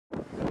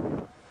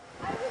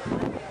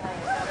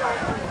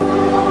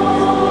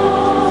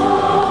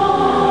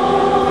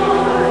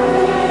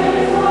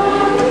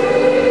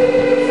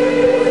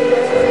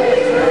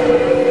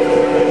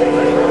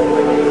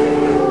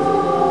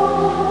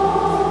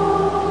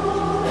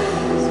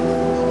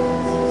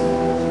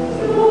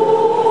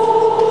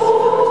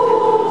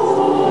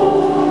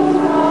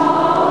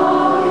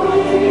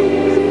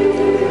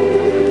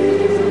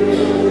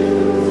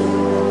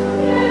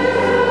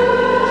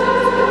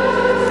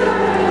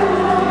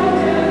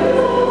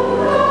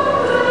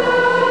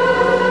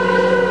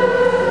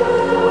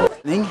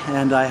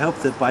And I hope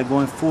that by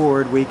going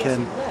forward we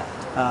can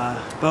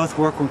both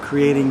work on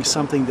creating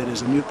something that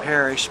is a new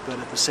parish, but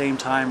at the same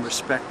time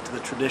respect the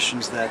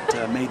traditions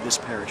that made this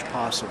parish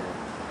possible.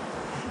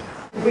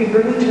 We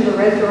grew to the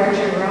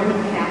Resurrection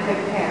Roman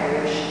Catholic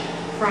Parish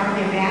from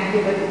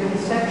Immaculate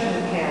Conception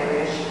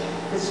Parish,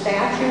 the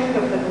statue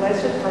of the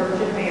Blessed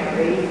Virgin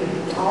Mary,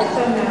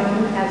 also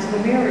known as the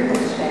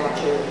Miracle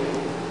Statue.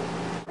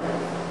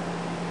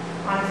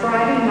 On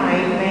Friday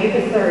night, May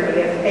the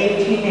 30th,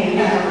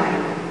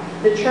 1889,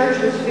 the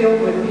church was filled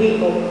with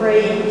people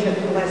praying to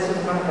the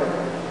Blessed Mother.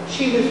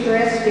 She was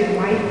dressed in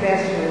white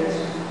vestments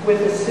with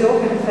a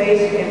silken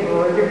faced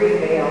embroidery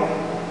veil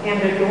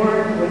and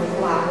adorned with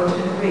flowers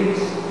and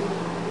wreaths.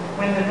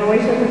 When the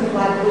noise of the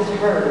flood was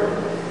heard,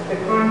 the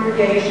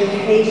congregation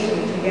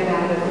hastened to get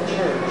out of the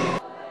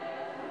church.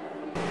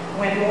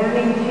 When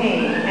morning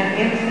came, an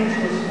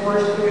entrance was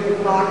forced through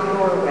the blocked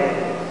doorway.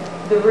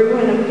 The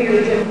ruin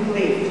appeared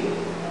complete.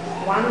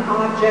 One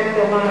object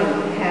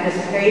alone had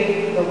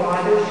escaped the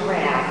water's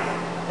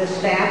wrath, the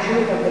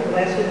statue of the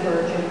Blessed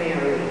Virgin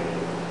Mary.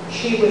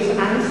 She was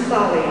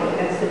unsullied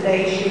as the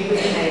day she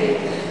was made.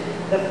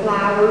 The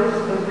flowers,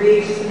 the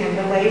wreaths, and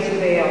the lace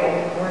veil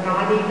were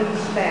not even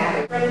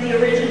spattered. From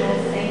the original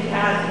St.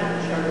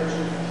 Catherine Church,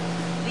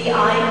 the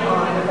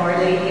icon of Our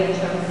Lady of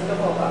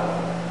Johnstown.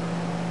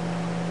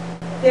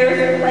 There is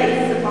a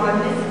place upon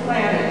this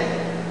planet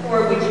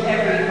for which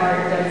every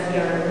heart does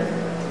yearn,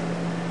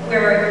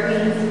 where a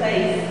queen's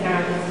face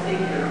stands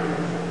figured,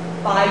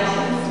 by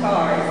two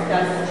stars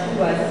thus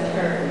to us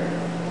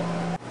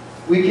turn.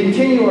 We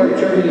continue our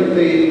journey of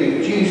faith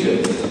with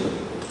Jesus,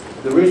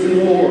 the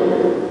risen Lord,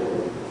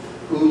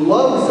 who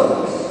loves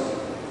us.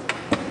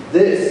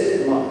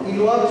 He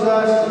loves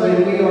us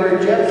when we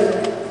are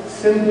just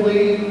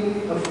simply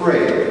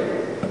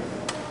afraid.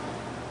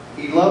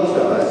 He loves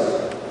us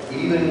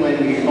even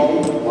when we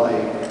don't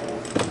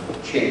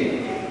like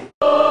change.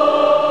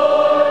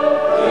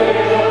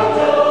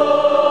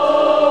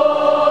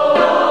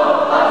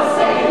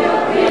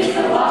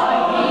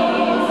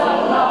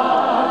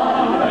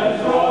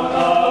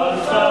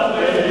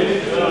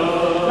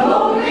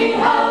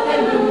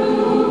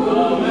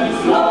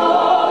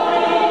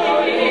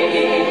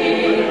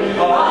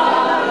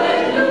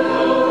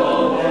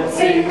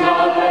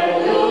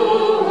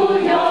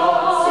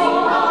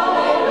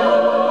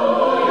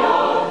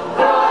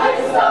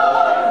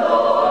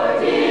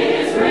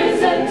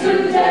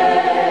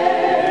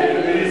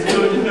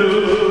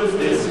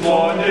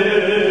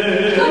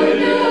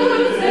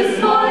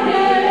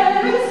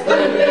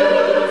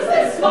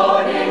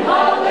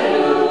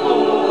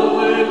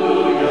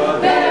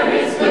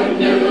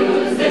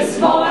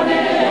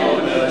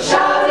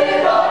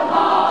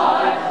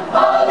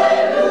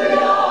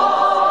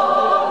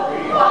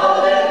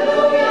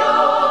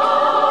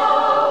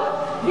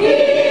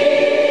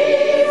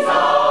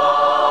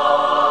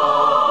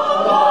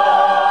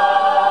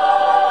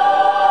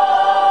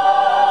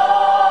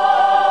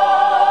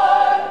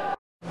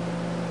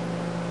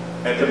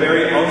 At the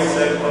very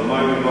outset of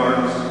my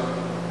remarks,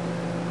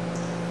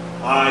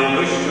 I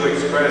wish to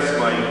express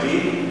my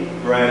deep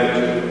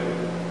gratitude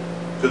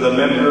to the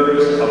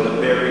members of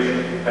the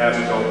Parish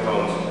Pastoral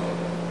Council,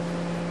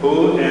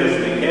 who, as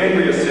the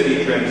Cambria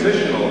City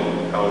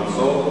Transitional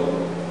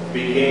Council,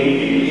 became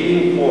a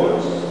leading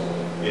force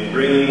in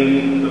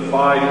bringing the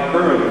 5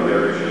 current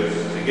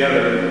parishes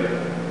together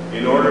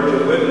in order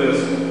to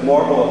witness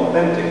more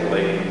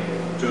authentically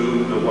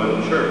to the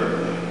one church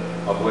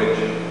of which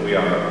we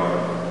are a part.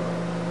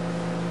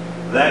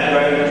 That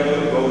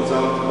gratitude goes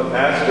out to the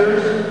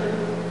pastors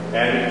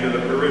and to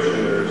the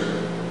parishioners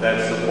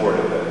that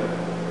supported them.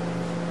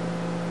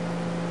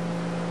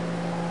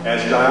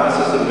 As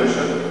diocesan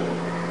bishop,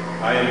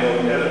 I am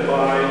both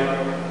edified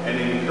and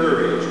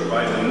encouraged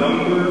by the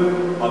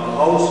number of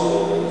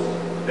households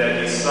that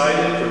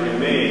decided to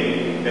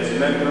remain as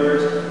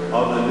members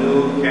of the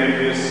new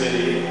Cambria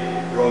City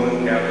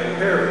Roman Catholic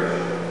Parish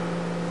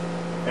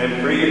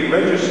and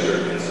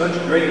pre-registered in such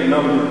great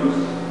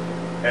numbers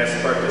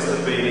as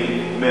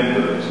participating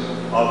members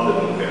of the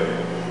new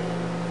parish.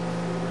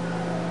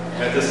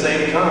 At the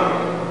same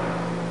time,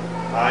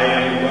 I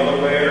am well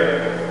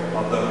aware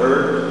of the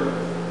hurt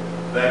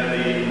that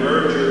the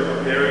merger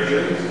of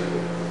parishes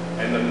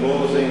and the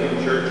closing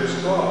of churches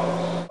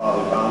cause.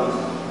 Father Thomas,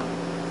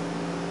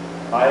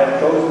 I have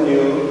chosen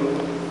you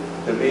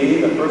to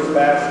be the first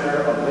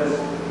pastor of this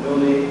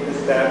newly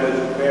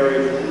established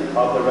parish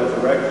of the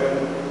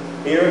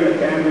Resurrection here in the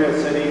Cambria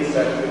City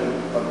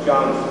section of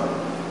Johnstown.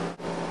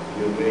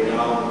 You may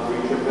now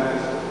greet your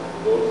pastor.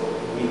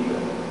 Both meet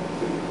them.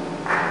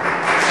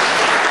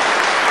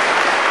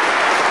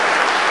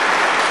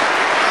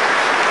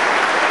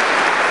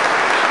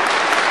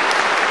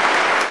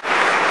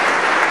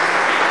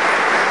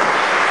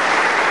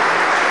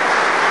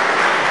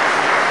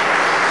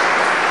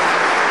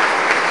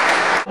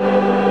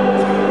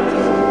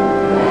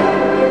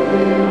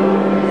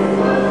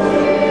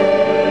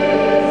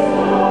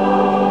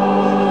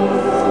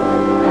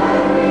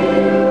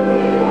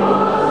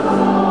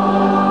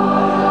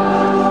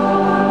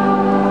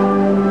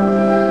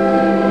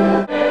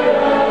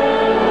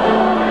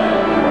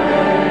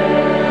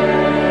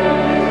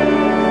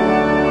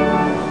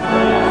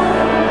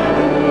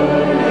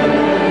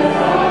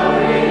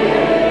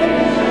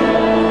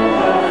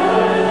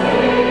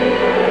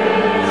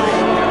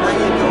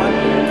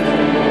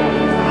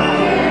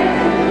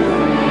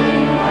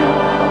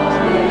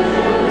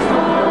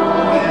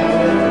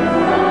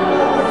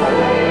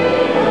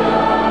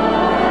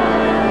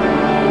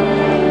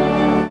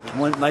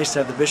 nice to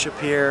have the bishop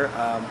here.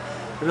 I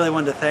really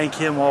wanted to thank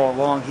him all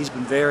along. He's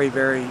been very,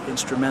 very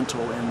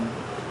instrumental in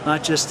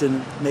not just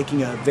in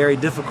making a very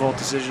difficult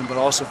decision, but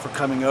also for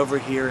coming over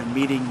here and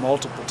meeting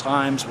multiple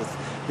times with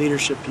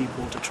leadership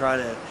people to try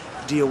to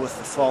deal with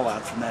the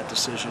fallout from that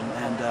decision.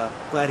 And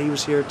glad he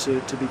was here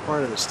to be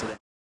part of this today.